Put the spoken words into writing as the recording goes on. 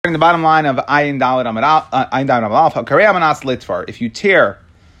The bottom line of Ayin Dalet Amud Aleph, Karei Amanas Litzvar. If you tear,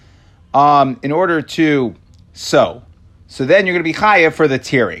 in order to sew, so then you're going to be chayav for the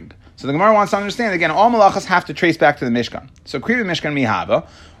tearing. So the Gemara wants to understand again. All malachas have to trace back to the Mishkan. So Kriya Mishkan Mihava.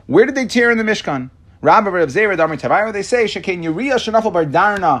 Where did they tear in the Mishkan? Rabbi Rav Zera Damar Tavayra. They say Shekain Yuriya Shenafal Bar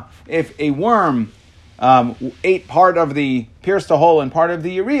Darna. If a worm ate part of pierced a hole in part of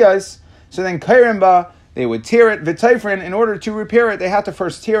the Uriyas, so then Kairimba. They would tear it, v'tayfrin, in order to repair it, they had to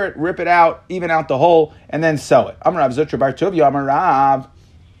first tear it, rip it out, even out the hole, and then sew it. Amar Rav Zutra Bar Tuvia, Amar Rav,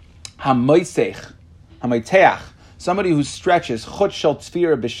 hamayteach, somebody who stretches, chut shel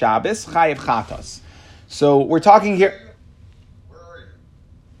tzvira b'shabes, chayev chatos. So we're talking here. Where are you?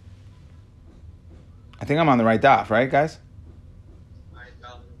 I think I'm on the right daf, right, guys? Ayin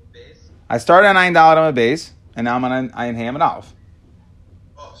Dalet Amud Beis. I started on Ayin Dalet Amud Beis, and now I'm on Ayin Hey Amud Aleph.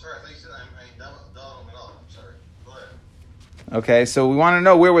 Oh, sorry. I thought you said Ayin Dalet Amud Aleph. I'm sorry. Go ahead. Okay, so we want to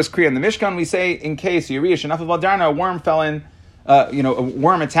know where was Kriya in the Mishkan. We say in case Uriah Shenafal Valdarna, a worm fell in, a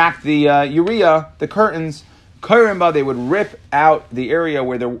worm attacked the Uriah, the curtains. Kairimba, they would rip out the area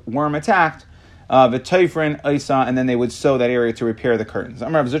where the worm attacked, v'tayfrin Isa, and then they would sew that area to repair the curtains.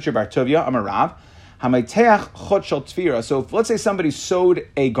 Amar Rav Zutra Bar Tuvia, Amar Rav, hamayteach chut shel tzvira. So if, let's say somebody sewed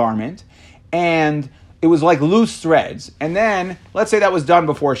a garment, and it was like loose threads. And then, let's say that was done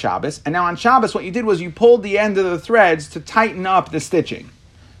before Shabbos. And now on Shabbos, what you did was you pulled the end of the threads to tighten up the stitching.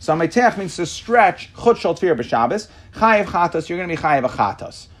 So Hamayteach means to stretch, chut shel tzvira b'Shabbos, chayev chatos, you're going to be chayev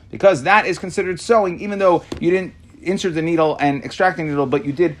chatos. Because that is considered sewing, even though you didn't insert the needle and extract the needle, but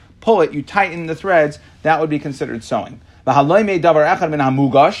you did pull it, you tighten the threads, that would be considered sewing. Somebody,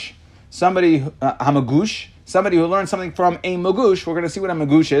 hamagush, somebody who learned something from a magush, we're going to see what a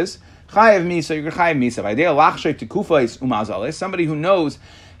magush is. Chayev misa, you're chayev misa. Idea lachshay tekufais umazalis. Somebody who knows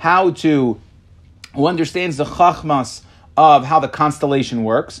who understands the chachmas of how the constellation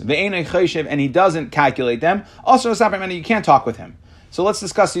works. Ve'enei choshev, and he doesn't calculate them. Also, you can't talk with him. So let's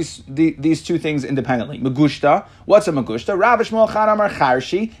discuss these two things independently. Magushta, what's a magushta? Rav Shmuel Chadamar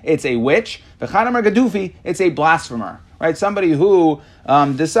Charshi, it's a witch. V'chadamar Gadufi, it's a blasphemer. Right? Somebody who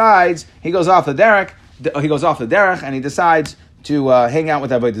decides he goes off the derech, and he decides to hang out with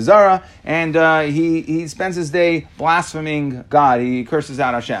Avodah Zarah, and he spends his day blaspheming God. He curses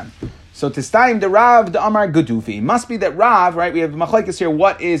out Hashem. So Tistayim de Rav de Amar Gudufi. Must be that Rav, right? We have machlekes here.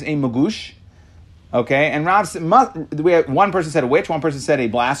 What is a magush? Okay, and Rav, we have one person said a witch, one person said a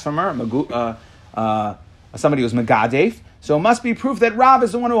blasphemer, somebody who's megadef. So it must be proof that Rav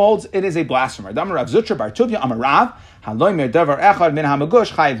is the one who holds it is a blasphemer. Amar Rav Zutra Bar Tuvia Amar Rav Haloy Mer Davar Echad Min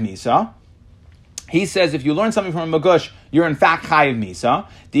HaMagush Chayiv Misa. He says if you learn something from a magush, you're in fact chayiv misa.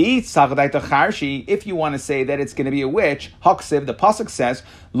 If you want to say that it's going to be a witch, haksiv, the pasuk says,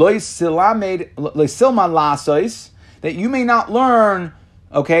 that you may not learn,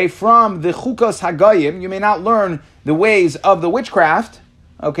 okay, from the chukos hagayim, you may not learn the ways of the witchcraft,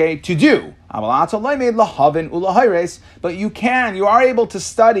 okay, to do. But you are able to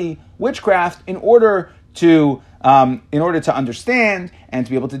study witchcraft in order to understand and to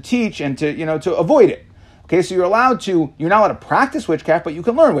be able to teach and to avoid it. Okay, so you're not allowed to practice witchcraft, but you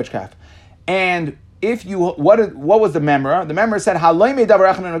can learn witchcraft. And what was the memra? The memra said,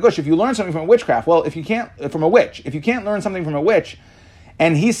 if you learn something from a witchcraft, well, if you can't learn something from a witch,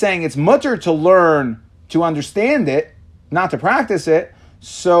 and he's saying it's mutter to learn to understand it, not to practice it,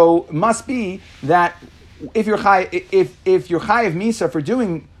 so it must be that if you're chayiv misa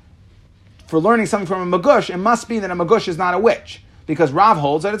for learning something from a magush, it must be that a magush is not a witch. Because Rav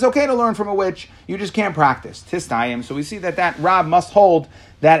holds that it's okay to learn from a witch, you just can't practice. Tistayim. So we see that Rav must hold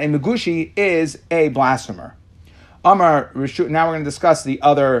that a magushi is a blasphemer. Amar Rishut, now we're going to discuss the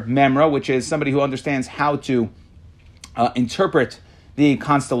other memra, which is somebody who understands how to interpret the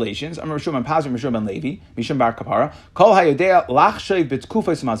constellations. Amar Rishut ben Pazim, Rishut ben Levi, Mishum bar Kapara. Kol hayodea lachshev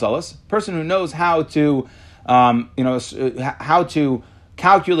b'tkufos mazalos. Person who knows how to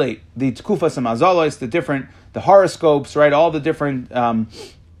calculate the tkufas and mazalos, the horoscopes, right? All the different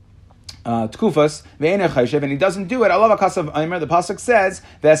tkufas, and he doesn't do it. Allah Kasav Aimer, the pasuk says,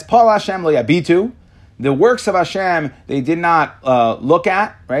 "Vespal Hashem lo yabitu." The works of Hashem they did not look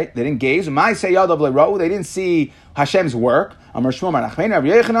at, right? They didn't gaze. They didn't see Hashem's work. How do we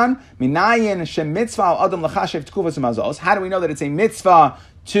know that it's a mitzvah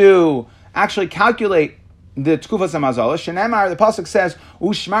to actually calculate the Tkufas HaMazalos? Shenemar, the pasuk says,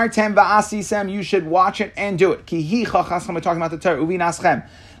 "Ushmartem va'asisem," you should watch it and do it. Ki hi chachaschem, we're talking about the Torah. Uvinaschem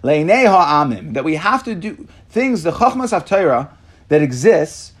leinei ha'amim, that we have to do things. The chachmas of Torah that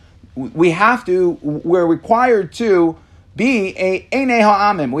exists, we're required to be a Einei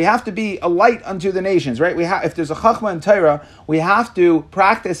Ha'amim. We have to be a light unto the nations, right? If there's a Chachma in Torah, we have to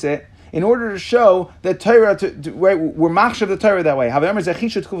practice it in order to show that Torah, right, we're machshav the Torah that way.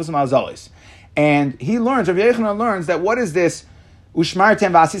 And he learns, Rabbi Yochanan learns that what is this?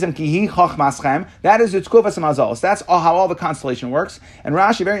 Ushmartem v'asisem ki hi chachmaschem. That is the tkuvas mazalos. That's how all the constellation works. And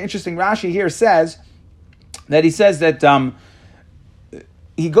Rashi, very interesting, Rashi here says that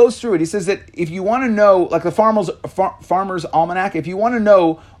he goes through it. He says that if you want to know, like the farmer's almanac, if you want to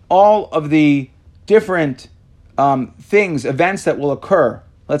know all of the different things, events that will occur,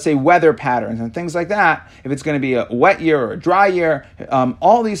 let's say weather patterns and things like that, if it's going to be a wet year or a dry year,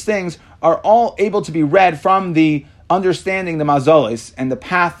 all these things are all able to be read from the understanding the mazolis and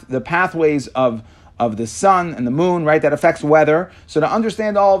the pathways of the sun and the moon, right, that affects weather. So to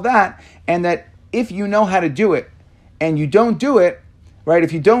understand all of that, and that if you know how to do it and you don't do it, right,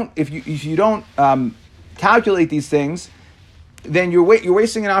 if you don't calculate these things, then you're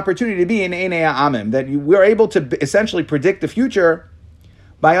wasting an opportunity to be in Einei Ha'amim, that we're able to essentially predict the future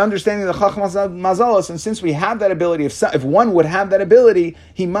by understanding the Chachmas Mazalos. And since we have that ability, if one would have that ability,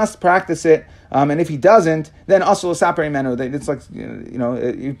 he must practice it. And if he doesn't, then also Sapari Menu, it's like,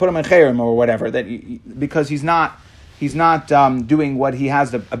 you put him in Chayrim or whatever, because he's not doing what he has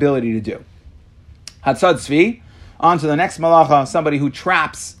the ability to do. Hatzad Tzvi, on to the next malacha, somebody who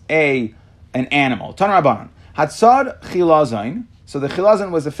traps an animal. Tan Rabbanan. Hatzad Chilazon. So the Chilazon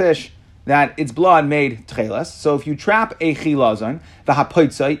was a fish that its blood made tchelas. So if you trap a Chilazon,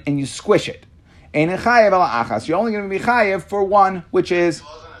 v'hapoitzai, and you squish it, ein chayev ala achas, you're only going to be chayev for one, which is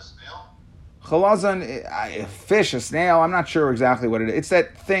Chilazon, a fish, a snail. I'm not sure exactly what it is. It's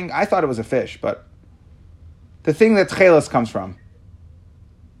that thing. I thought it was a fish, but the thing that tchelas comes from.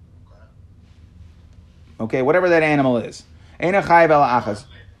 Okay, whatever that animal is. Ein chayev ala achas. If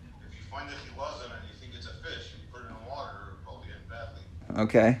you find a chilazon and you think it's a fish, you put it in water, it'll probably end badly.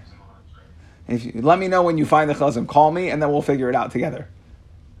 Okay. If you, let me know when you find the chilazon. Call me, and then we'll figure it out together.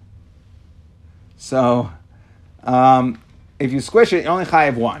 So, if you squish it, you only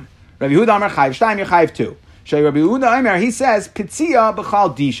chayev one. Rabbi Yehuda Amar chayev shtaim, you chayev two. Rabbi Yehuda Amar, he says pitzia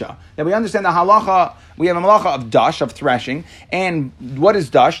b'chal disha. That we understand the halacha. We have a malacha of dash, of threshing, and what is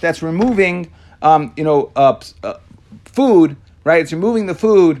dash? That's removing, food. Right? It's removing the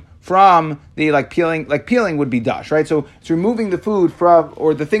food from the peeling. Like peeling would be dash, right? So it's removing the food from,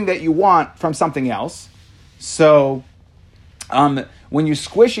 or the thing that you want, from something else. So when you're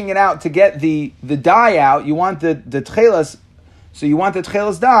squishing it out to get the dye out, you want the tchelas. So you want the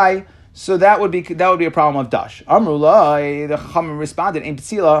tchelas dye. So that would be a problem of dash. Amrullah, the Chachamim responded, "Ein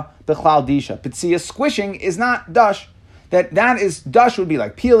p'tzila b'chlal disha." P'tzia, squishing, is not dash. That is dash would be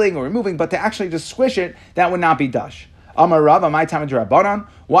like peeling or removing, but to actually just squish it, that would not be dash. Amar Rav, my time to Rabbanon.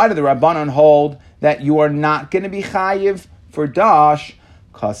 Why do the Rabbanon hold that you are not going to be chayiv for dash?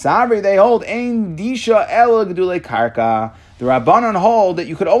 Kasavri, they hold ein disha el gedulei karka. The Rabbanon hold that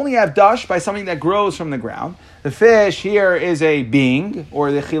you could only have dash by something that grows from the ground. The fish here is a being,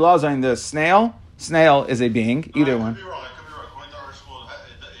 or the chilazon, the snail. Snail is a being, either one. I could be wrong. According to our school, it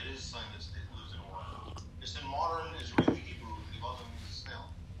is something that lives in water. It's in modern Israeli Hebrew. Chilazon means snail.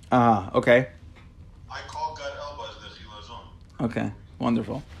 Okay. I call Gad Elba as the chilazon. Okay,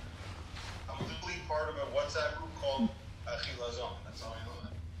 wonderful. I'm literally part of a WhatsApp group called Chilazon. That's how I know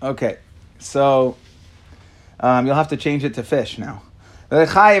that. Okay, so you'll have to change it to fish now. So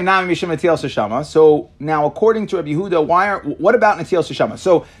now, according to Rabbi Yehuda, what about Netiel Sheshama?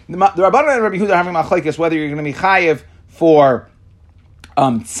 So the Rabbanan and Rabbi Yehuda are having machlekes whether you're going to be chayiv for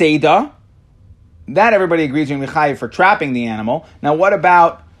tzeda. That everybody agrees you're going to be chayiv for trapping the animal. Now, what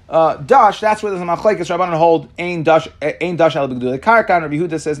about dash? That's where there's a machlekes. Rabbanan hold ein dash al b'gdulei karka, and Rabbi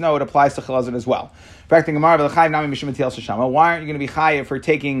Yehuda says no, it applies to chilazon as well. Why aren't you going to be chayiv for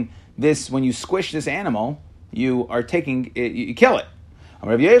taking this when you squish this animal? You are taking it, you kill it.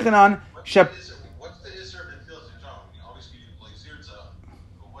 Rabbi Yochanan, what's the Isser of Netiel Sheshama? Obviously, like Zirza,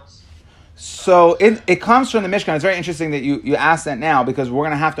 but what's... So it comes from the Mishkan. It's very interesting that you asked that now, because we're going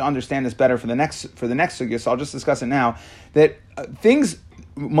to have to understand this better for the next sugya. So I'll just discuss it now. That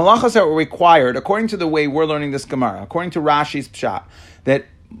malachas that were required according to the way we're learning this Gemara, according to Rashi's pshat, that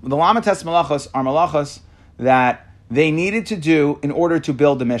the lamates malachas are malachas that they needed to do in order to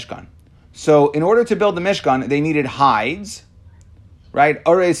build the Mishkan. So in order to build the Mishkan, they needed hides. Right?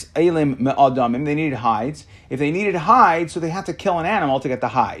 Ores elim me'adamim. They needed hides. If they needed hides, so they had to kill an animal to get the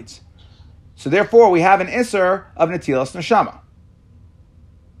hides. So therefore, we have an Isser of Netilas Neshama.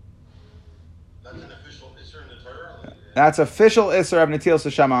 That's an official Isser in the Torah? That's official Isser of Netilas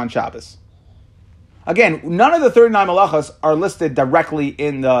Neshama on Shabbos. Again, none of the 39 malachas are listed directly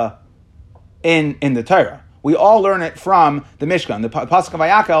in the Torah. we all learn it from the Mishkan, the Pasuk of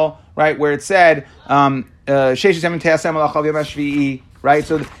Vayakel, right, where it said, right?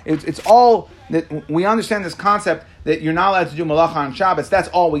 So it's all that we understand this concept that you're not allowed to do malacha on Shabbos. That's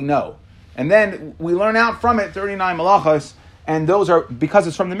all we know. And then we learn out from it 39 malachas, and those are, because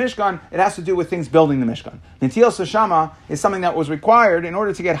it's from the Mishkan, it has to do with things building the Mishkan. Netilas Hashama is something that was required in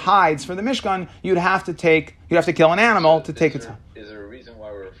order to get hides for the Mishkan. You'd have to kill an animal to take it. Is there a reason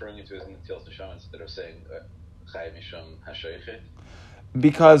why we're referring to it as Netilas Hashama instead of saying Chayav Misham Hashayichet?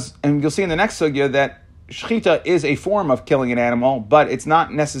 Because, and you'll see in the next sugya that shechita is a form of killing an animal, but it's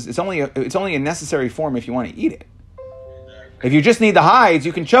not necessary. It's only a necessary form if you want to eat it. If you just need the hides,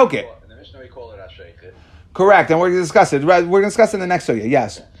 you can choke it. In the Mishnah we call it Hashayichet. Correct, and we're going to discuss it. We're going to discuss it in the next sugya.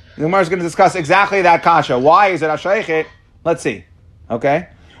 Yes, the Gemara is going to discuss exactly that kasha. Why is it hashayichet? Let's see. Okay.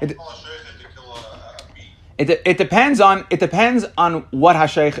 It depends on what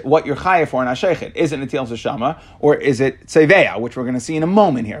you're chayav for in hashayichet. Is it netilas hashama or is it tzeveya, which we're going to see in a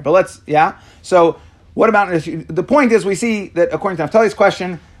moment here? But So what about the point is we see that according to Naftali's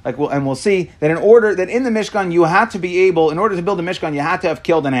question, we'll see that in the Mishkan you had to be able, in order to build a Mishkan, you had to have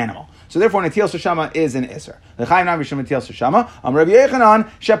killed an animal. So therefore, netilas hashama is an iser. L'chaim nam b'shem netilas hashama. Rabbi Yechanan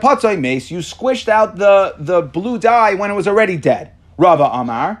shepatzai meis. You squished out the blue dye when it was already dead. Rava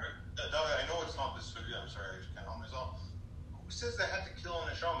Amar. I know it's not this video. I'm sorry, I just can't help myself. Who says they had to kill an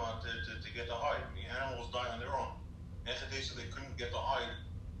neshama to get the hide? The animals die on their own. Yesterday, so they couldn't get the hide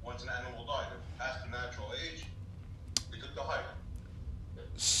once an animal died. Past the natural age, they took the hide.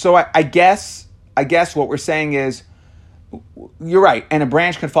 So I guess what we're saying is, you're right, and a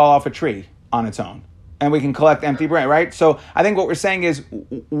branch can fall off a tree on its own, and we can collect empty branch, right? So I think what we're saying is,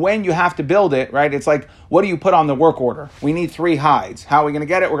 when you have to build it, right, it's like, what do you put on the work order? We need 3 hides. How are we going to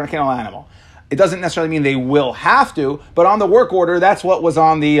get it? We're going to kill an animal. It doesn't necessarily mean they will have to, but on the work order, that's what was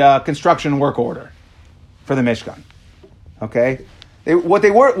on the construction work order for the Mishkan. Okay? What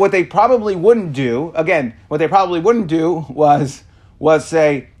they probably wouldn't do was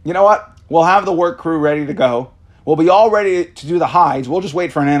say, you know what? We'll have the work crew ready to go. We'll be all ready to do the hides. We'll just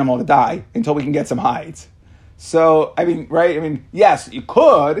wait for an animal to die until we can get some hides. So, yes, you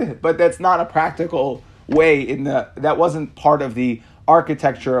could, but that's not a practical way that wasn't part of the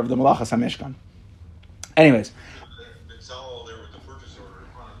architecture of the Malachas HaMishkan. Anyways. It's all there with the purchase order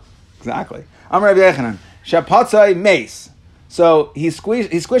in front of them. Exactly. Amar Rabbi Yechanan, Shapatzai mace. So he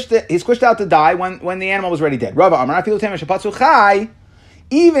squished out the dye when the animal was already dead. Rava Amar,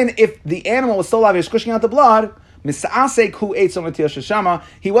 even if the animal was still alive, he was squishing out the blood. He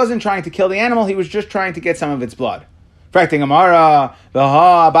wasn't trying to kill the animal, he was just trying to get some of its blood. What if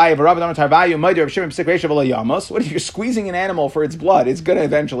you're squeezing an animal for its blood? It's going to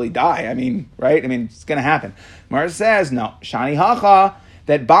eventually die. Right? It's going to happen. Mara says, no. Shani hacha,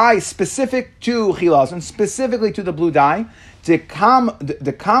 that by specific to chilaz, and specifically to the blue dye, the kama de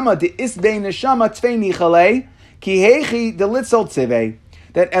isbei neshama tvei nichale, ki hechi de litzel tzivei,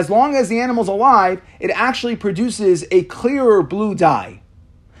 that as long as the animal's alive, it actually produces a clearer blue dye.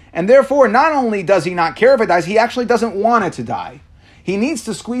 And therefore, not only does he not care if it dies, he actually doesn't want it to die. He needs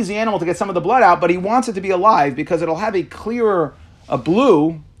to squeeze the animal to get some of the blood out, but he wants it to be alive because it'll have a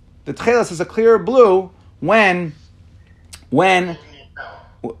blue. The tchelas is a clearer blue when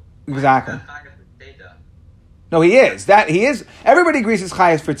exactly. No, he is. Everybody agrees it's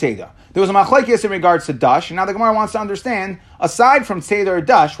chayes for teda. There was a machlekes in regards to dash, and now the Gemara wants to understand, aside from teda or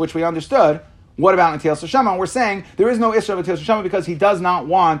dash, which we understood, what about netilas hashama? And we're saying there is no issur of netilas hashama because he does not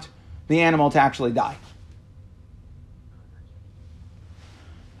want the animal to actually die.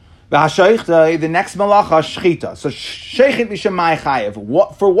 The next malacha shchita. So shechit mishamai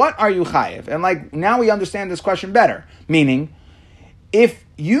chayev. For what are you chayev? And now we understand this question better. Meaning, if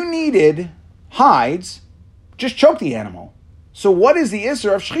you needed hides, just choke the animal. So what is the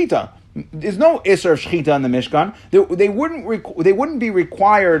issur of shchita? There's no issur of shchita in the Mishkan. They wouldn't be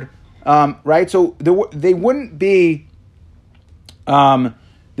required, right? So they wouldn't be. There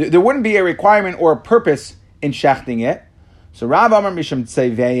wouldn't be a requirement or a purpose in shechting it. So Rav Amar Misham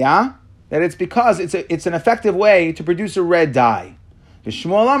Tzeveya, that it's because it's an effective way to produce a red dye.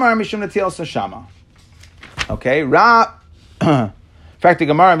 V'Shmuel Amar Misham Netilas Hashama. Okay, Rav. In fact, the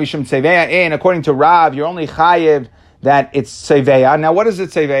Gemara Misham Tzeveya, and according to Rav, you're only chayiv that it's Tzeveya. Now, what is it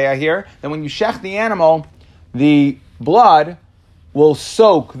Tzeveya here? That when you shech the animal, the blood will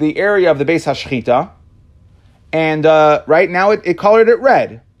soak the area of the Beis Hashchita, and right now it colored it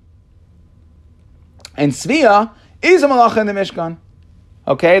red. And Tzviya is a malacha in the Mishkan.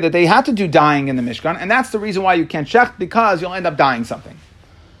 Okay, that they had to do dyeing in the Mishkan, and that's the reason why you can't shech, because you'll end up dyeing something.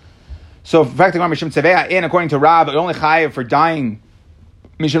 So, in fact, the Gemara Misham Tzeveya, and according to Rav, you're only chayiv for dyeing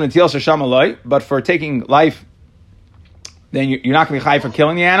mishum netil sheshama loy, but for taking life, then you're not going to be chayiv for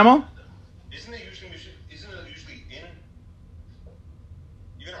killing the animal. Isn't it usually in?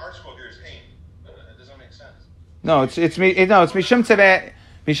 Even art school here is aim. It doesn't make sense. No, it's mishum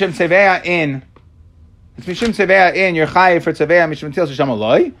tzevea in. It's mishum tzevea in. You're chayiv for tzevea mishum netil sheshama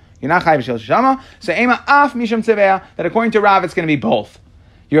loy. You're not chayiv for sheshama. So ema af mishum tzevea. That according to Rav, it's going to be both.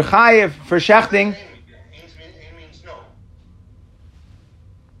 You're chayiv for shechting. Aim means no.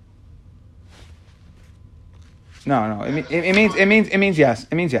 No. It means yes.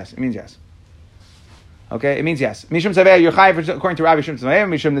 It means yes. Okay, it means yes. Mishum tzaveh, you're chayiv according to Rabbi Mishum tzaveh.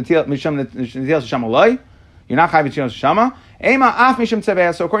 Mishum netil sheshama loy. You're not chayiv mishum sheshama. Ema af mishum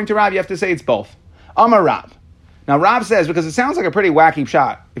tzaveh. So according to Rabbi, you have to say it's both. Amar Rav. Now Rav says, because it sounds like a pretty wacky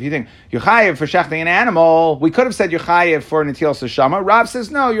shot. If you think you're chayiv for shechting an animal, we could have said you're chayiv for netil sheshama. Rav says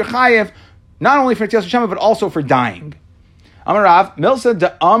no, you're chayiv not only for netil sheshama but also for dying. Amar Rav milsa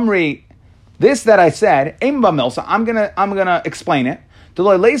de amri. This that I said, Imba Milsa, I'm gonna explain it. Dari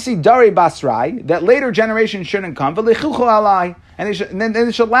Basrai, that later generation shouldn't come, and then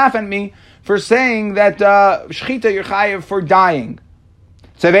they should laugh at me for saying that Shechita you're chayiv for dying.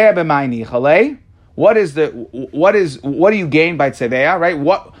 What do you gain by tzeveya, right?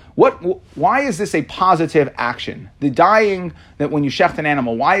 Why is this a positive action? The dying, that when you shecht an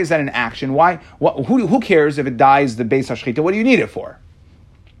animal, why is that an action? Who cares if it dies the Beis HaShechita? What do you need it for?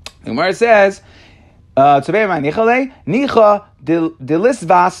 And where it says, nicha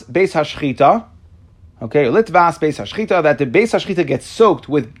delisvas beis hashchita, okay, litvas beis hashchita, that the beis hashchita gets soaked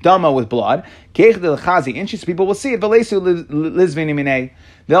with dama, with blood. Keich delchazi inches, people will see it. Velesu lizvinimine,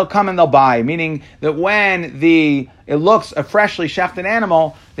 they'll come and they'll buy. Meaning that when it looks a freshly shechted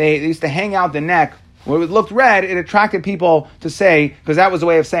animal, they used to hang out the neck. When it looked red, it attracted people to say, because that was a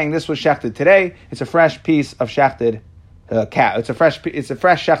way of saying this was shechted today. It's a fresh piece of shechted cow. It's a fresh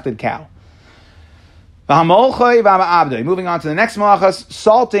shechted cow. Moving on to the next malachas,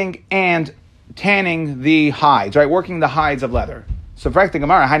 salting and tanning the hides, right? Working the hides of leather. So the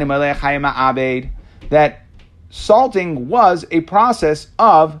Gemara, that salting was a process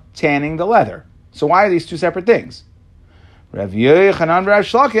of tanning the leather. So why are these two separate things? Rav Yochanan, Rav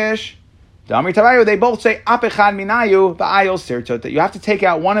Shlokish, they both say apechad minayu ba'ayil sirtot, that you have to take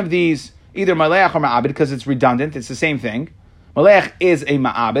out one of these, either maleach or ma'abed, because it's redundant. It's the same thing. Maleach is a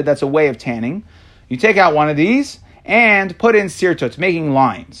ma'abed. That's a way of tanning. You take out one of these and put in sirtot, making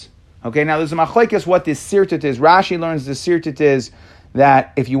lines. Okay, now there's a machlekes what this sirtot is. Rashi learns the sirtot is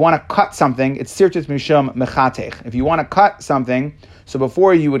that if you want to cut something, it's sirtot mishum mechatech. If you want to cut something, so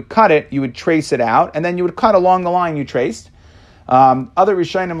before you would cut it, you would trace it out, and then you would cut along the line you traced. Other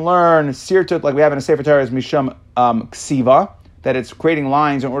Rishonim learn sirtot, like we have in a Sefer Torah, is mishum ksiva, that it's creating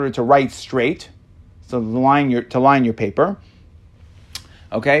lines in order to write straight, so to line your paper.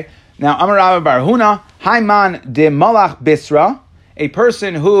 Okay. Now, Amar Rabbi Bar Huna, Haiman de Malach Bisra, a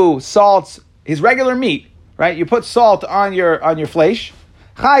person who salts his regular meat, right? You put salt on your flesh.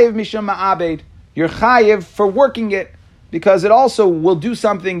 Chayiv mishum ma'abed. You're chayiv for working it because it also will do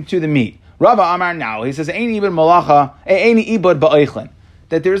something to the meat. Rava Amar now, he says, Eini ibn malacha, Eini ibad ba'eichlin,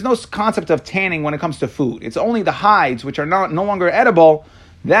 that there is no concept of tanning when it comes to food. It's only the hides, which are no longer edible,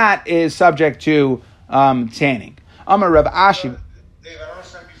 that is subject to tanning. Amar Rav Ashi. Dave, I don't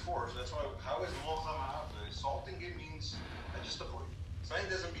understand before, so that's why, how is malacha ma'abed? Salting it means that just something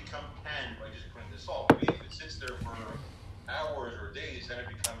doesn't become tan by just putting the salt. If it sits there for hours or days, then it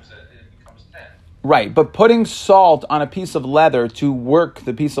becomes tan. Right, but putting salt on a piece of leather to work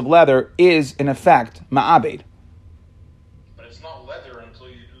the piece of leather is, in effect, ma'abed. But it's not leather until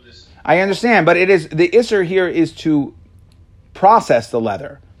you do this. I understand, but it is, the isser here is to process the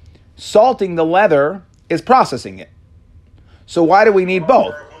leather. Salting the leather is processing it. So why do we need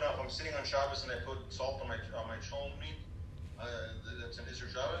both? If I'm sitting on Shabbos and I put salt on my cholent meat, that's an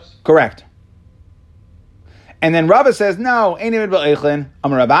isser Shabbos? Correct. And then Rava says, no, ain't even ba'eichlin.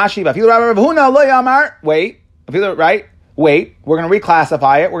 Amar Rav Ashi, Bafil Rav Huna lo yamar. Wait, right? Wait, we're going to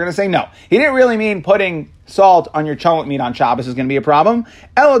reclassify it. We're going to say no. He didn't really mean putting salt on your cholent meat on Shabbos is going to be a problem.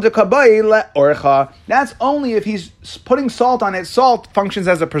 Elo de kabai le orcha. That's only if he's putting salt on it. Salt functions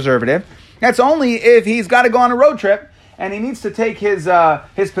as a preservative. That's only if he's got to go on a road trip and he needs to take his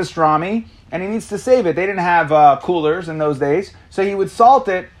pastrami and he needs to save it. They didn't have coolers in those days, so he would salt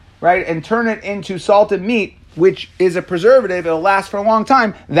it, right, and turn it into salted meat, which is a preservative. It'll last for a long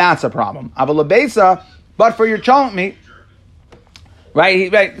time. That's a problem. Avalabesa, but for your cholent meat,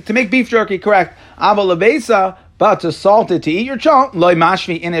 right, to make beef jerky, correct. Avalabesa, but to salt it to eat your cholent, loy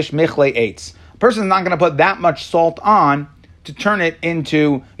mashvi inish michle eitz. A person's not going to put that much salt on to turn it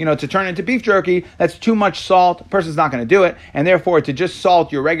into, beef jerky. That's too much salt. A person's not going to do it. And therefore, to just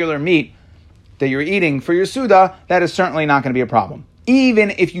salt your regular meat that you're eating for your Suda, that is certainly not going to be a problem.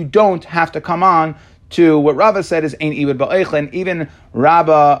 Even if you don't have to come on to what Rava said is Ein Ibad Ba'Eichlin, even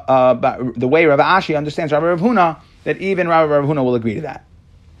the way Rabbi Ashi understands Rabbi Rav Huna, that even Rabbi Rav Huna will agree to that.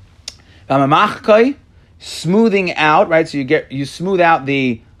 Smoothing out, right? So you smooth out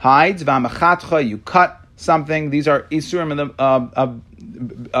the hides. V'amachatcha, you cut something. These are isurim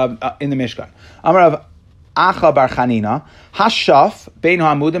in the Mishkan. Amar of Acha bar Chanina, Hashaf bein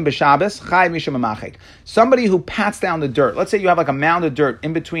ha'amudim b'Shabbos chai mishum amachek. Somebody who pats down the dirt. Let's say you have like a mound of dirt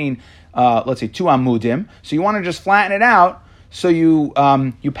in between, let's say 2 amudim. So you want to just flatten it out. So you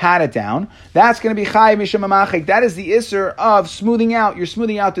pat it down. That's going to be chai mishum amachek. That is the isur of smoothing out. You're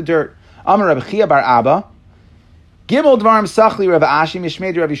smoothing out the dirt. Amar Rabbi Chia bar Abba, Gimel Dvarim Sachli Rav Ashi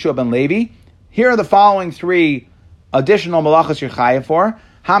Mishmei Rav Yeshua ben Levi. Here are the following 3 additional malachas you're chayav for.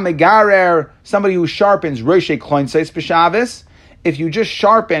 Ha-megarer, somebody who sharpens Roshei Kloinseis b'Shabbos. If you just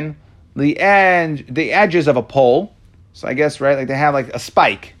sharpen the edges of a pole, so I guess, right, like they have like a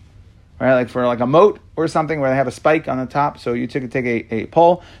spike, right, like for like a moat or something where they have a spike on the top, so you take a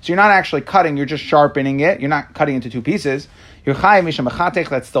pole. So you're not actually cutting, you're just sharpening it. You're not cutting into 2 pieces. You're chayav misham b'chatech,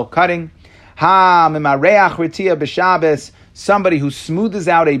 that's still cutting. Ha-memareach ritia b'Shabbos, somebody who smoothes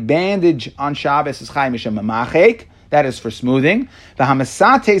out a bandage on Shabbos is chayav misham mamachek. That is for smoothing. The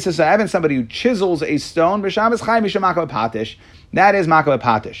hamasates is even somebody who chisels a stone. B'Shabbos chayav misham makav patish. That is makav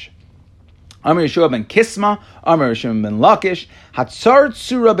patish. Amar Yeshua ben Kisma, Amar Yeshua ben Lakish, Hatzar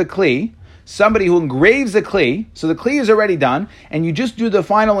Tsura Bekli, somebody who engraves a Kli, so the Kli is already done, and you just do the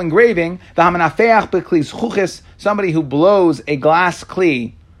final engraving, the Hamanafeach Bekli's Chuchis, somebody who blows a glass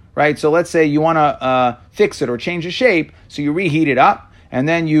Kli, right? So let's say you want to fix it or change the shape, so you reheat it up, and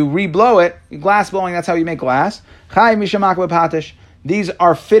then you re-blow it, glass blowing, that's how you make glass. Chai Misha Makav Patish. These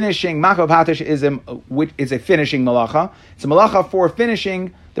are finishing. Makav Patish is a finishing malacha. It's a malacha for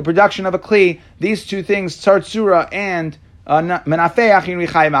finishing the production of a kli. These 2 things, tzartzura and menafeach in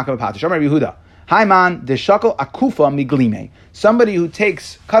richai makav patish. Amar Yehuda, Haiman deshakol akufa miglime. Somebody who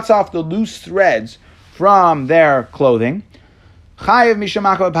cuts off the loose threads from their clothing. Chayev misha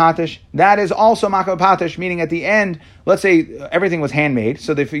makav patish. That is also makav patish, meaning at the end, let's say everything was handmade.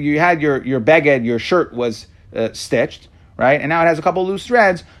 So if you had your beged, your shirt was stitched, right? And now it has a couple loose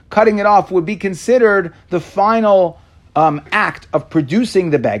threads. Cutting it off would be considered the final act of producing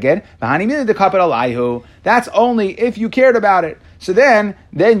the beged. That's only if you cared about it. So then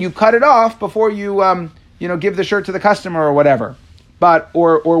you cut it off before you give the shirt to the customer or whatever. But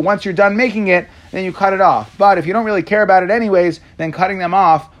or once you're done making it, then you cut it off. But if you don't really care about it anyways, then cutting them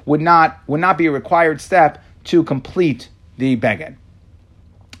off would not be a required step to complete the beged.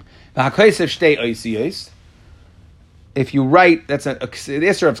 If you write, that's the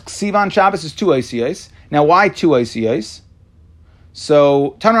issur of Ksivan Shabbos is 2 oisiyos. Now, why 2 oisiyos?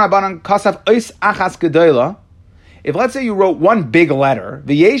 So, Tanur Rabbanan Kasav Ois Achas Gedola. If let's say you wrote 1 big letter,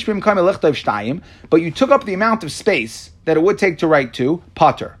 V'yesh b'mkam elichtov shtayim, but you took up the amount of space that it would take to write 2,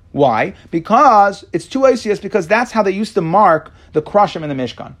 pater. Why? Because it's 2 oisiyos, because that's how they used to mark the krushim in the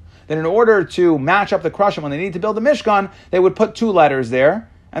Mishkan. That in order to match up the krushim when they need to build the Mishkan, they would put 2 letters there.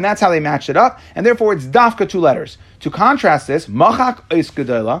 And that's how they matched it up. And therefore, it's dafka 2 letters. To contrast this, machak ois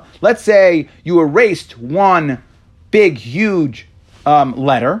gedola, let's say you erased 1 big, huge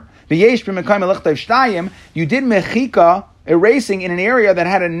letter. V'yesh b'mekayim elichtov shtayim, you did mechika, erasing in an area that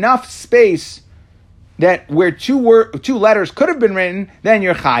had enough space that where 2 letters could have been written, then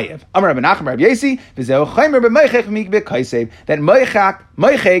you're chayiv. Amar Rabbi Nachman Rabbi Yesi, v'zeu chaymer b'meichek mikbeh kaisev. That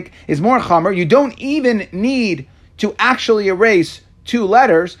meichek is more chamer. You don't even need to actually erase 2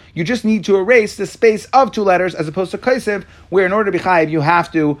 letters, you just need to erase the space of 2 letters as opposed to kaisev, where in order to be chayiv, you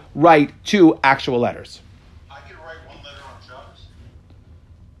have to write 2 actual letters. I can write 1 letter on Shabbos.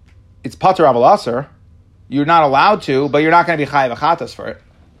 It's pater aval aser. You're not allowed to, but you're not going to be chayiv achatas for it.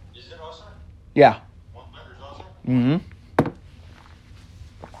 Is it aser? Yeah. 1 letter is aser? Mm-hmm.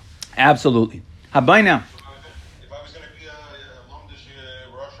 Absolutely. Habayna. If I was going to be a long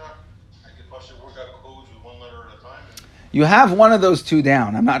Russia, I could possibly work out codes with 1 letter at a time. You have one of those 2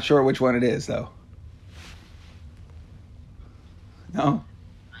 down. I'm not sure which one it is, though. No?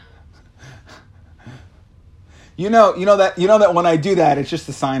 You know that when I do that, it's just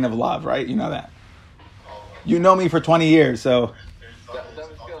a sign of love, right? You know that. You know me for 20 years, so. That was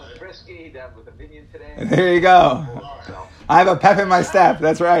feeling frisky, down with a minion today. There you go. I have a pep in my step.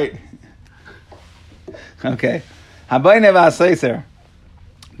 That's right. Okay. Habayne v'aseiser.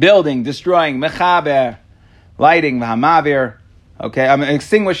 Building, destroying, mechaber. Lighting, v'hamavir, okay, I'm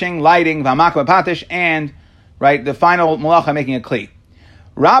extinguishing, lighting, v'hamakva patish, and right? The final malacha making a kli.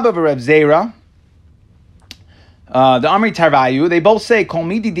 Rabba v'Reb Zera, the Amri Tarvayu, they both say kol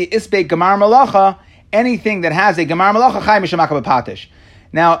midi di isbe gemar malacha, anything that has a gemar malacha chay mishamaka b'patish.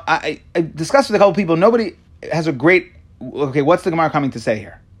 Now, I discussed with a couple people. Nobody has a great. Okay, what's the Gemara coming to say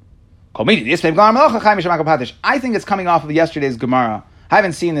here? Kol midi di isbe gemar malacha chay mishamaka b'patish. I think it's coming off of yesterday's Gemara. I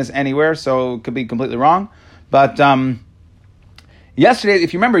haven't seen this anywhere, so it could be completely wrong. But yesterday,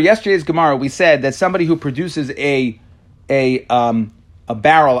 if you remember yesterday's Gemara, we said that somebody who produces a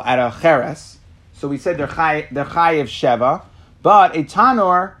barrel at a cheres, so we said they're chayiv sheva, but a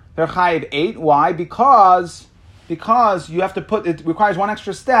tanor they're chayiv 8. Why? Because you have to put, it requires one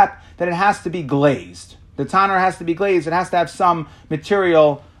extra step, that it has to be glazed. The tanor has to be glazed. It has to have some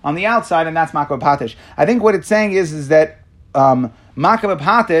material on the outside, and that's makabah patish. I think what it's saying is that makabah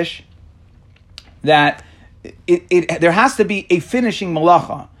patish, that there has to be a finishing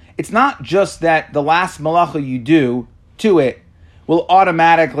malacha. It's not just that the last malacha you do to it will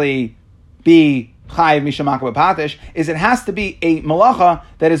automatically be chayiv misha makabah patish. Is it has to be a malacha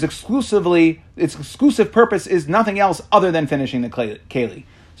that is exclusively, its exclusive purpose is nothing else other than finishing the keli.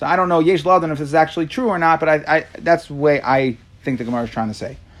 So I don't know yesh ladan if this is actually true or not, but I that's the way I think the Gemara is trying to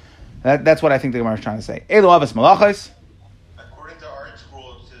say. That's what I think the Gemara is trying to say. Elo avos malachos. According to our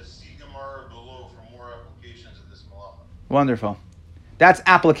scroll, it says see Gemara below for more applications of this malacha. Wonderful. That's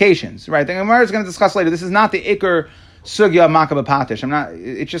applications, right? The Gemara is going to discuss later. This is not the ikr sugya of makabah patish.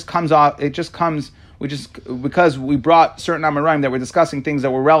 It just comes off. It just comes. Because we brought certain amoraim that were discussing things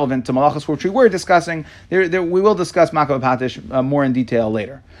that were relevant to malachas, which we were discussing. We will discuss makabah patish more in detail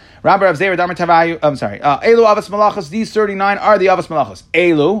later. Rabbi Rav Zera Damar Tavayu. I'm sorry. Elu avos malachas. These 39 are the avos malachas.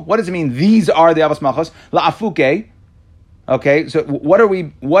 Elu. What does it mean? These are the avos malachas. La'afuke. Okay. So what are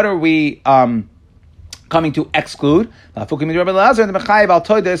we coming to exclude? La'afuke midrab Elazar and the mechayev al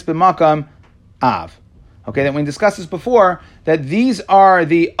toides b'makam av. Okay, that we discussed this before, that these are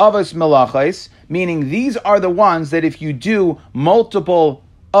the avos malachos, meaning these are the ones that if you do multiple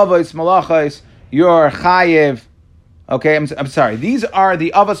avos malachos, you're chayiv. Okay, I'm sorry. These are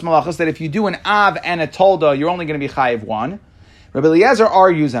the avos malachos that if you do an av and a tolda, you're only going to be chayiv 1. Rabbi Eliezer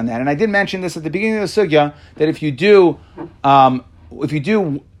argues on that, and I did mention this at the beginning of the sugya that if you do all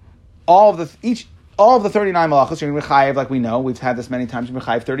of the 39 malachos, you're going to be chayiv, like we know. We've had this many times. You're going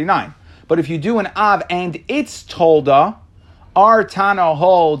to be chayiv 39. But if you do an av and its tolda, our Tana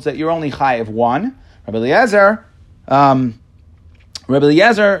holds that you're only chayiv 1. Rabbi Eliezer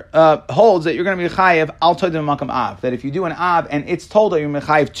holds that you're going to be chayiv al tolda makam av. That if you do an av and its tolda, you're going to be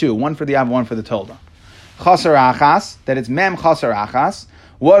chayiv 2. 1 for the av, 1 for the tolda. Chaser achas, that it's mem chaser achas.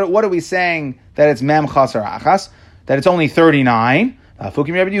 What are we saying that it's mem chaser achas? That it's only 39.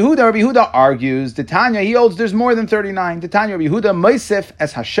 Fukim Rabbi Yehuda argues, the Tanya, he holds there's more than 39. The Tanya Rabbi Yehuda meisif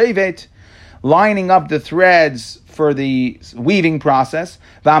as hashevet, lining up the threads for the weaving process,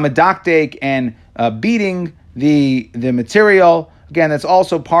 v'amadaktek, and beating the material. Again, that's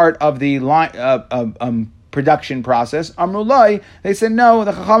also part of the production process. Amrulai, they said no.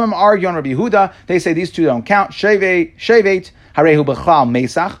 The Chachamim argue on Rabbi Yehuda. They say these two don't count. Shevet harehu b'chal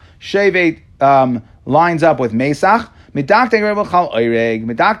mesach. Shevet lines up with mesach. Medaktek harehu b'chal oireg.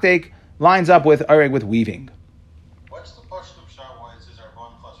 Medaktek lines up with oireg with weaving.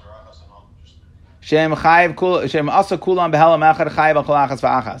 Shem chayiv kul shem asa kulam behelam echad chayiv al kol achas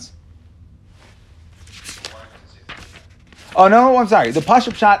v'achas. Oh no, I'm sorry. The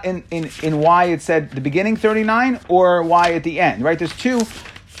pashup shot in why it said the beginning 39 or why at the end, right? There's two. If you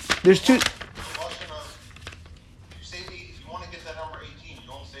want to get that number 18, you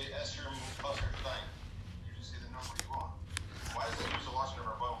don't say Esher plus or Stein. You just say the number you want. Why does it use the lashon of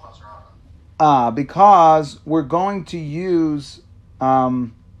Rabban plus or Achas? Because we're going to use.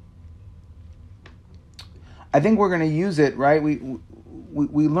 I think we're going to use it, right? We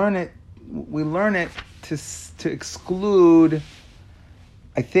learn it. We learn it to exclude.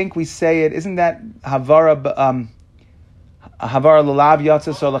 I think we say it. Isn't that havara lalav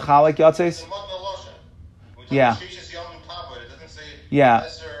yatzes or lachalik yatzes? Yeah. Yeah.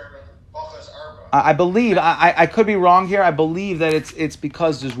 I believe. I could be wrong here. I believe that it's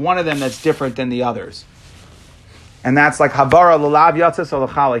because there's one of them that's different than the others, and that's like havara lalav yatzes or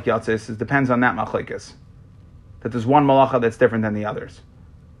lachalik yatzes. It depends on that machlekes. That there's one malacha that's different than the others.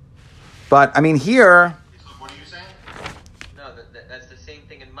 But, I mean, here... What are you saying? No, that's the same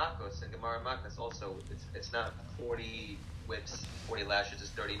thing in Makos, in Gemara Makos also. It's not 40 whips, 40 lashes, it's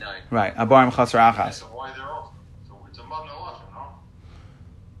 39. Right, Abarim Chaser Achas. So why they're off? So it's a mud lashon, no?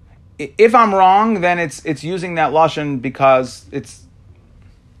 If I'm wrong, then it's using that lashon because it's...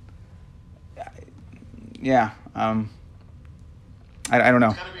 Yeah, I don't know.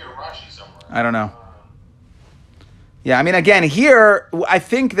 It's got to be a Rashi somewhere. I don't know. Yeah, I mean, again, here, I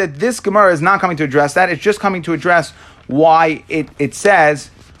think that this Gemara is not coming to address that. It's just coming to address why it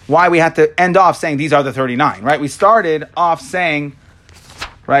says, why we had to end off saying these are the 39, right? We started off saying,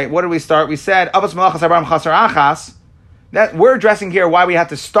 right, what did we start? We said, Avos Malachas Abraham Chasar Achas. That we're addressing here why we had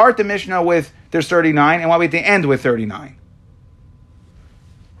to start the Mishnah with there's 39 and why we had to end with 39.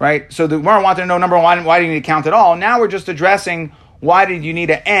 Right? So the Gemara wanted to know, number one, why do you need to count at all? Now we're just addressing why did you need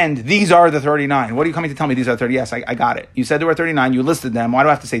to end? These are the 39. What are you coming to tell me these are 30? Yes, I got it. You said there were 39. You listed them. Why do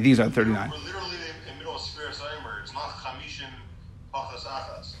I have to say these are the 39? We're literally in the middle of Sfir Saimer. It's not Chamishim Pachas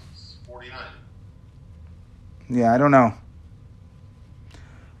Achas. It's 49. Yeah, I don't know.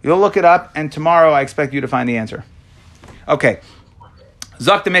 You'll look it up, and tomorrow I expect you to find the answer. Okay.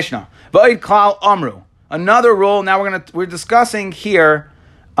 Zok the Mishnah. V'oid klal amru. Another rule. Now we're discussing here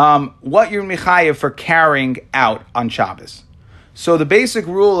what you're mechayev for carrying out on Shabbos. So the basic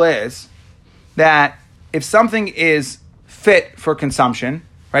rule is that if something is fit for consumption,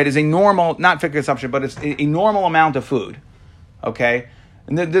 right, is a normal, not fit for consumption, but it's a normal amount of food, okay?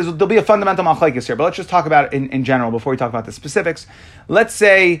 And there'll be a fundamental machlekes here, but let's just talk about it in general before we talk about the specifics. Let's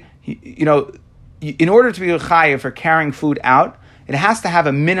say, in order to be chayav for carrying food out, it has to have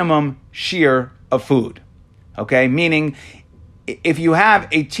a minimum shear of food, okay? Meaning, if you have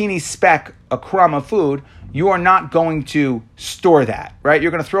a teeny speck, a crumb of food, you are not going to store that, right?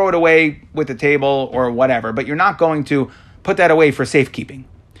 You're going to throw it away with the table or whatever, but you're not going to put that away for safekeeping.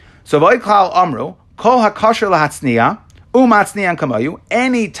 So, v'oid klal amru, kol hakasher lahatzniya, umatzniyan kamayu,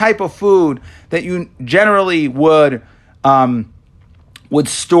 any type of food that you generally would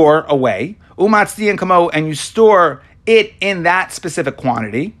store away, umatzniyan kamayu, and you store it in that specific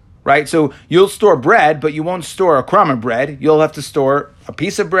quantity, right? So you'll store bread, but you won't store a crumb of bread. You'll have to store a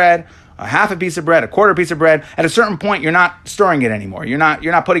piece of bread, a half a piece of bread, a quarter piece of bread. At a certain point, you're not storing it anymore. You're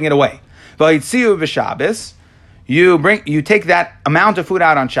not putting it away. V'yitziu v'Shabbos, you take that amount of food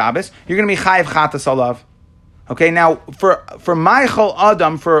out on Shabbos. You're going to be chayiv chatas alav. Okay, now for Michael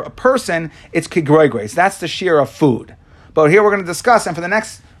Adam, for a person, it's kigroigres. That's the shear of food. But here we're going to discuss, and for the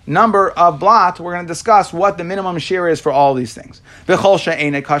next number of blot, we're going to discuss what the minimum shear is for all these things.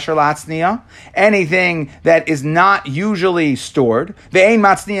 Anything that is not usually stored,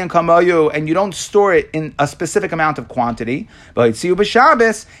 and you don't store it in a specific amount of quantity.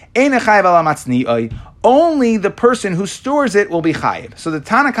 Only the person who stores it will be chayiv. So the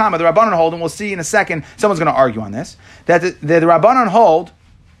Tanna Kama, the Rabbanan hold, and we'll see in a second, someone's going to argue on this, that the Rabbanan hold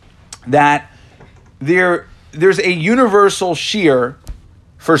that there's a universal shear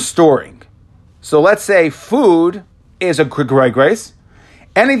for storing. So let's say food is a grace.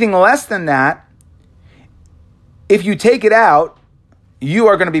 Anything less than that, if you take it out, you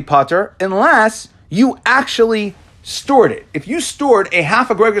are going to be pater unless you actually stored it. If you stored a half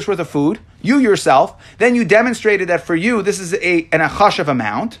a grace worth of food, you yourself, then you demonstrated that for you this is an achashav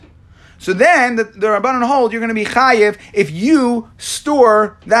amount. So then the Rabbanan hold you're going to be chayiv if you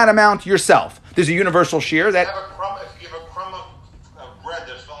store that amount yourself. There's a universal shear that. If you have a crumb of bread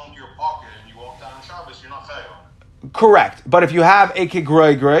that fell into your pocket and you walk down on Shabbos, you're not chayiv on it. Correct. But if you have a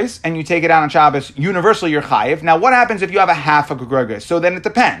kigroi grace and you take it out on Shabbos, universally you're chayiv. Now what happens if you have a half a kigroi grace? So then it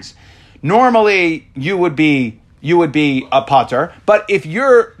depends. Normally you would be a pater, but if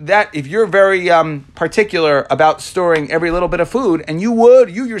you're very particular about storing every little bit of food, and you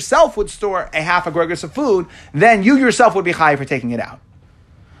yourself would store a half a grace of food, then you yourself would be chayiv for taking it out.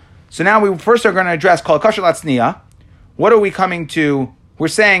 So now we first are going to address kol kasher latzniya. What are we coming to? We're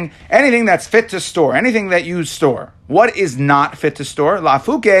saying anything that's fit to store, anything that you store. What is not fit to store?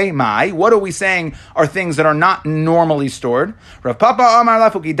 Lafuke mai. What are we saying are things that are not normally stored? Rav Papa Amar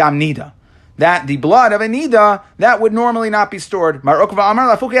lafuki dam nida. That the blood of a nida, that would normally not be stored. Mar Ukva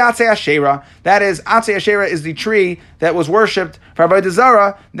Amar lafuki atzei ashera. That is, atzei ashera is the tree that was worshipped for Avodah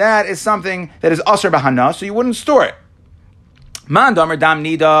Zarah. That is something that is aser b'hana, so you wouldn't store it. Mandamer dam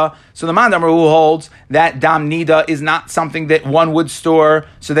nida. So the mandamer who holds that dam nida is not something that one would store.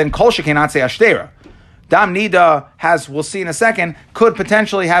 So then kol shekin atzei ashtera. Dam nida has, we'll see in a second, could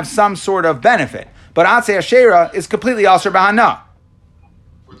potentially have some sort of benefit, but atzei ashera is completely aser b'hana.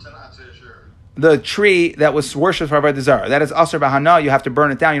 What's an atzei ashera? The tree that was worshipped for Avodah Zarah. That is aser b'hana. You have to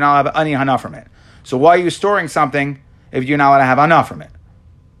burn it down. You're not allowed to have any hana from it. So why are you storing something if you're not allowed to have hana from it?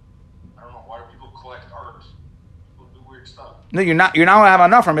 No, you're not going to have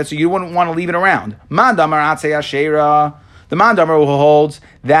enough from it, so you wouldn't want to leave it around. Mandamar atzei ashera. The mandamar who holds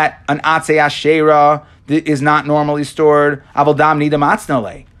that an atzei ashera is not normally stored. Aval dam nida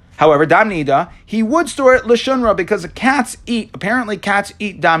matznale. However, dam nida, he would store it l'shunra because apparently cats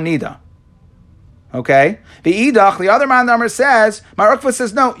eat dam nida. Okay? The idach, the other man number says, Mar Ukva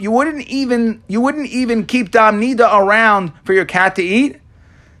says, no, you wouldn't even keep dam nida around for your cat to eat.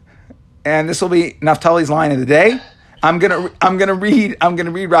 And this will be Naphtali's line of the day. I'm gonna read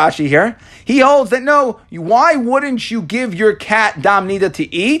Rashi here. He holds that no, why wouldn't you give your cat dam nida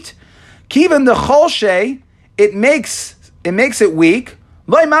to eat? Kivan the cholshe, it makes it weak.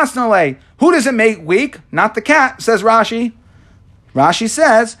 Loy masnale. Who does it make weak? Not the cat, says Rashi. Rashi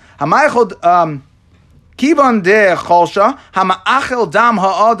says, Hamaychod Kivan de cholsha, Hama'achel dam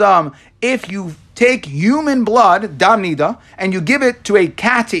ha'adam. If you take human blood, dam nida, and you give it to a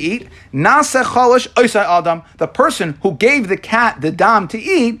cat to eat, nase cholish oisai adam. The person who gave the cat the dam to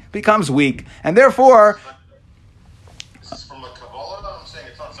eat becomes weak, and therefore. This is from the Kabbalah. I'm saying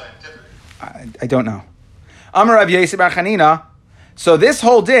it's not scientific. I don't know. Amar Rav Yosef bar Chanina. So this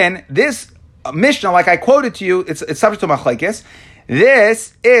whole din, this Mishnah, like I quoted to you, it's subject to machlekes.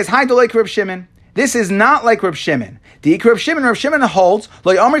 This is Haidolek Reb Shimon. This is not like Reb Shimon. Reb Shimon holds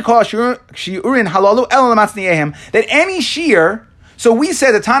that any shear. So we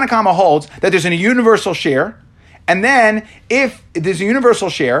said that Tanna Kama holds that there's a universal shear, and then if there's a universal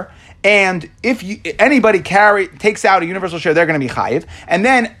shear, and if anybody takes out a universal shear, they're going to be chayiv, and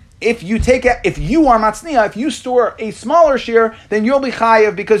then if you are matzniya, if you store a smaller shear, then you'll be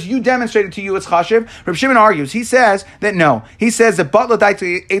chayiv because you demonstrated to you it's chashiv. Reb Shimon argues. He says that no. He says that batla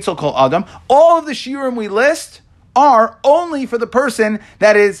daita eitzel kol adam. All of the shiurim we list are only for the person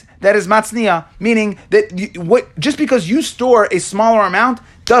that is matzniya, meaning that just because you store a smaller amount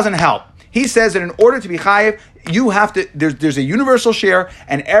doesn't help. He says that in order to be chayiv, you have to. There's a universal share,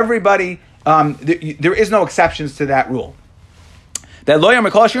 and everybody. There is no exceptions to that rule. That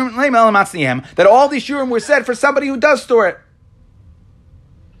that all these shurim were said for somebody who does store it.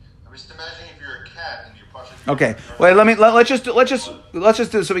 I'm just imagining if you're a cat and you're pushing. Okay. Wait. Let's just do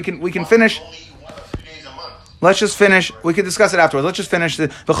it so we can finish. Only 1 or 2 days a month. Let's just finish. We can discuss it afterwards. Let's just finish the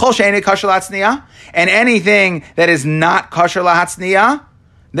chol she'enei kasher lahatzniya, and anything that is not kasher lahatzniya.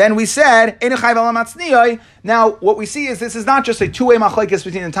 Then we said ein chayv al matzniya. Now what we see is this is not just a two-way machlekes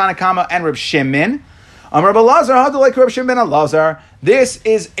between the Tanna Kama and Reb Shimon. Reb Elazar, how do like Reb Shimon ben Elazar? This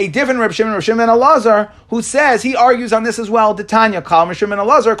is a different Reb Shimon ben Elazar, who says, he argues on this as well, Tanya, Kal Reb Shimon ben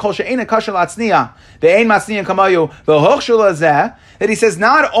Elazar, Kol she'ena kasher latzniya, ve'ein matzniya kamayu, ve'hochshul hazeh, that he says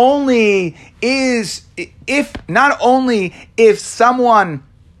not only if someone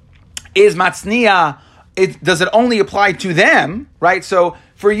is matzniya, does it only apply to them, right? So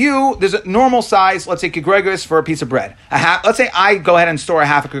for you, there's a normal size, let's say kegregos for a piece of bread. Let's say I go ahead and store a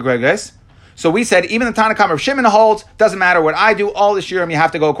half a kegregos. So we said, even the Tanna Kama of Shimon holds, doesn't matter what I do, all the shiurim, you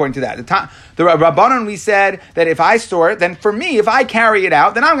have to go according to that. The Rabbanon, we said that if I store it, then for me, if I carry it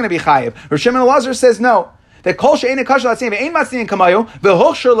out, then I'm going to be chayiv. Rav Shimon Elazar says no. That kol she'ena kasher latzniya ve'ein matzniya kamayu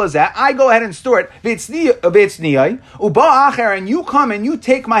ve'hochshur lazeh, I go ahead and store it ve'etzniyai uba acher, and you come and you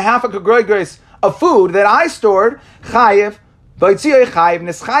take my half a kegregos of food that I stored, chayiv v'etziyai chayiv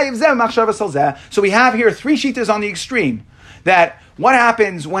neschayiv zeh machshava salzeh. So we have here 3 shittas on the extreme. That what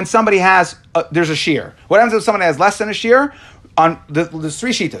happens when somebody has, there's a shear? What happens if somebody has less than a shear? On there's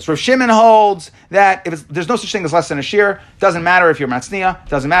 3 shittas. Rav Shimon holds that if there's no such thing as less than a shear, doesn't matter if you're matzniya,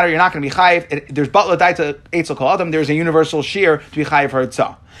 doesn't matter, you're not going to be chayiv. There's batla daita eitzel kol adam, there's a universal shear to be chayiv for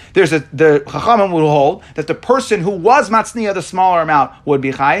itzah. The Chachamim will hold that the person who was matzniya, the smaller amount, would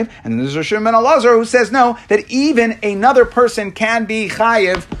be chayiv. And then there's Rav Shimon ben Elazar who says no, that even another person can be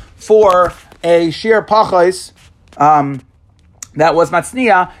chayiv for a shear pachos, that was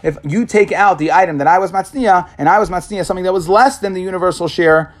matzniya. If you take out the item that I was matzniya, and I was matzniya something that was less than the universal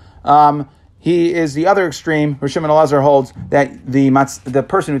share, he is the other extreme. Rav Shimon Elazar holds that the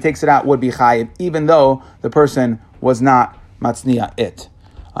person who takes it out would be chayiv, even though the person was not matzniya it.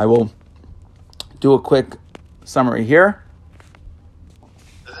 I will do a quick summary here.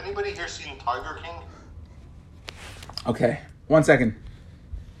 Has anybody here seen Tiger King? Okay, 1 second.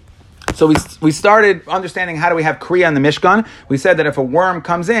 So we started understanding how do we have kriya in the Mishkan. We said that if a worm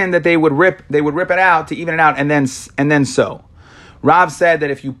comes in, that they would rip it out to even it out and then sew. Rav said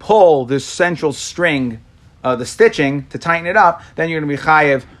that if you pull this central string, the stitching to tighten it up, then you're going to be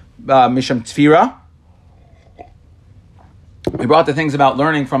chayev misham tfira. We brought the things about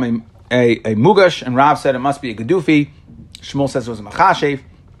learning from a mugash, and Rav said it must be a gedufi. Shmuel says it was a machashev.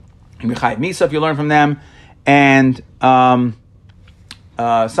 You be chayev misa if you learn from them, and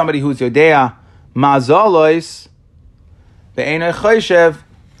somebody who's yodea mazalois be'enei choshev,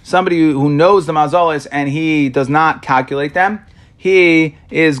 somebody who knows the mazalois and he does not calculate them, he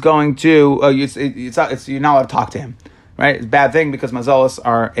is going to you're not allowed to talk to him, right? It's a bad thing because mazalas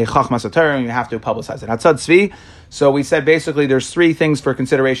are a chachmas atar and you have to publicize it. Hatzad tzvi. So we said basically there's three things for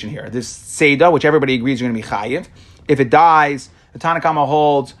consideration here. This Seder, which everybody agrees you're going to be chayiv. If it dies, the Tanna Kama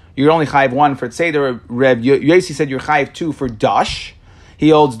holds you're only chayiv one for Seder. Reb Yosi said you're chayiv two for dash. He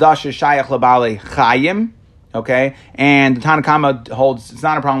holds dash is shayach labale chayim. Okay, and the Tanna Kama holds it's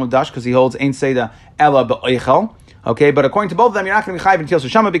not a problem with dash because he holds ein Seder ella be'oichel. Okay, but according to both of them, you're not going to be chayiv in Tilas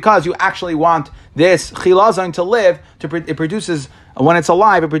Shama because you actually want this chilazon to live. It produces, when it's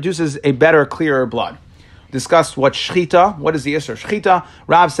alive, it produces a better, clearer blood. Discussed what shchita, what is the Isser shchita.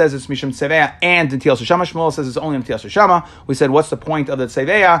 Rav says it's mishum tzeveya and in Tilas Shama. Shmuel says it's only in Tilas Shama. We said, what's the point of the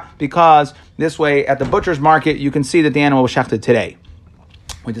tzeveya? Because this way, at the butcher's market, you can see that the animal was shechted today.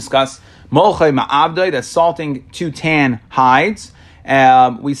 We discussed molchay ma'abdai, that's salting 2 tan hides.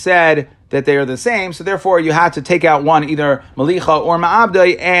 We said that they are the same, so therefore you had to take out one, either malicha or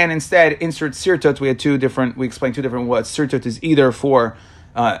ma'abdai, and instead insert sirtot. We explained two different words. Sirtot is either for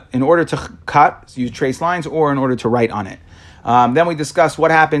in order to cut, so you trace lines, or in order to write on it. Then we discussed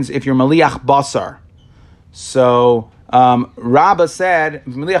what happens if you're maliach basar. So Rabba said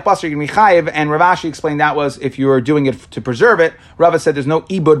maliach basar you're going to be chayiv, and Rav Ashi explained that was if you are doing it to preserve it. Rabba said there's no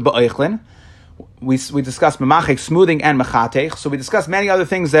ibud ba'eichlin. We discussed memachek, smoothing, and mechatech. So we discussed many other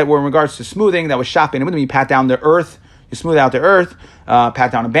things that were in regards to smoothing. That was shopping. When you pat down the earth, you smooth out the earth,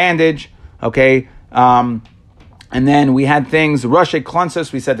 pat down a bandage, okay. And then we had things, Roshei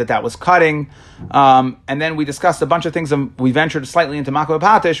Klonsus, we said that was cutting. And then we discussed a bunch of things. We ventured slightly into Makah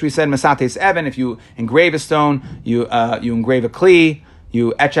Patish. We said Masates Evan, if you engrave a stone, you engrave a kli,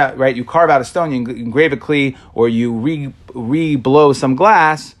 you etch out, right? You carve out a stone, you engrave a kli, or you re-blow some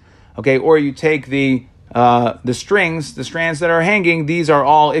glass, okay? Or you take the strands that are hanging. These are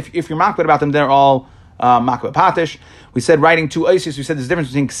all, if you're makbid about them, they're all Makah Patish. We said writing two oisis. We said there's a difference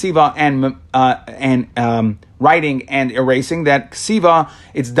between ksiva and writing and erasing. That ksiva,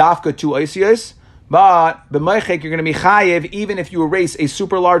 it's dafka two oisis, but b'meichek you're going to be chayiv even if you erase a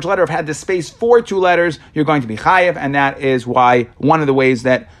super large letter. If it had the space for 2 letters, you're going to be chayiv, and that is why one of the ways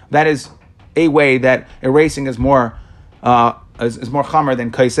that is a way that erasing is more chamer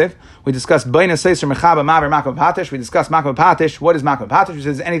than kaisef. We discussed Baina Seiser Mechaba Maver Makam Patish. We discussed Makam Patish. What is Makam Patish? It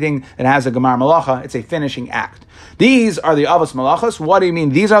says anything that has a Gemar Malacha, it's a finishing act. These are the Avos Malachas. What do you mean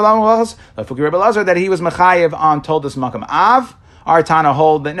these are the Malachas? Lafuki Rebbe Lazar, that he was Mechayev on Toldas Makam Av. Our Tana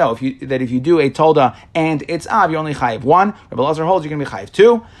hold that no, if you do a Tolda and it's Av, you're only Chayev 1. Rebbe Lazar holds you're going to be Chayev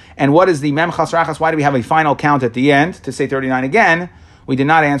 2. And what is the Mem Chas Rachas? Why do we have a final count at the end to say 39 again? We did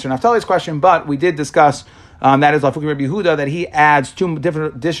not answer Naftali's question, but we did discuss that is Lafuki Rabbi Yehuda, that he adds 2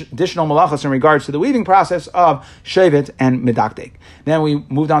 different additional malachas in regards to the weaving process of shevet and medakdek. Then we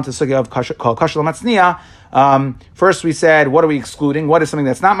moved on to the sugya of called kashal matzniya. First we said, what are we excluding? What is something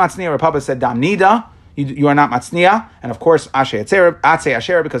that's not matzniya? Rav Papa said dam nida. You are not matzniya, and of course atzei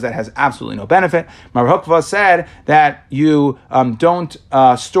asher, because that has absolutely no benefit. Mar Hukva said that you don't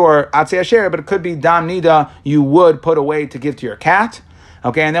store atzei asher, but it could be dam nida you would put away to give to your cat.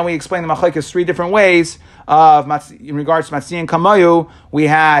 Okay, and then we explained the machlekes 3 different ways of in regards to matzniya and kamayu. We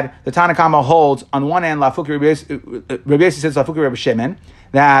had the Tanna Kama holds on one end Lafuki Rabbi Yossi says Lafuki Rabbi Shimon,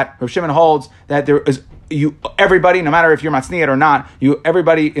 that Rabbi Shimon holds that there is everybody, no matter if you're matzniya or not,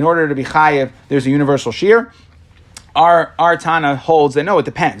 everybody in order to be chayev, there's a universal shear. Our Tana holds that no, it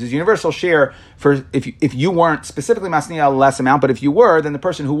depends. There's universal shear for if you weren't specifically matzniya, less amount, but if you were, then the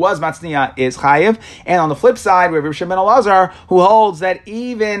person who was matzniya is chayev. And on the flip side, we have Rabbi Shimon Elazar, who holds that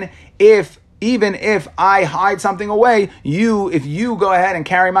even if I hide something away, if you go ahead and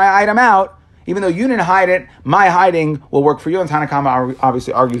carry my item out, even though you didn't hide it, my hiding will work for you. And Tanna Kama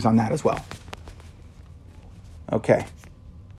obviously argues on that as well. Okay.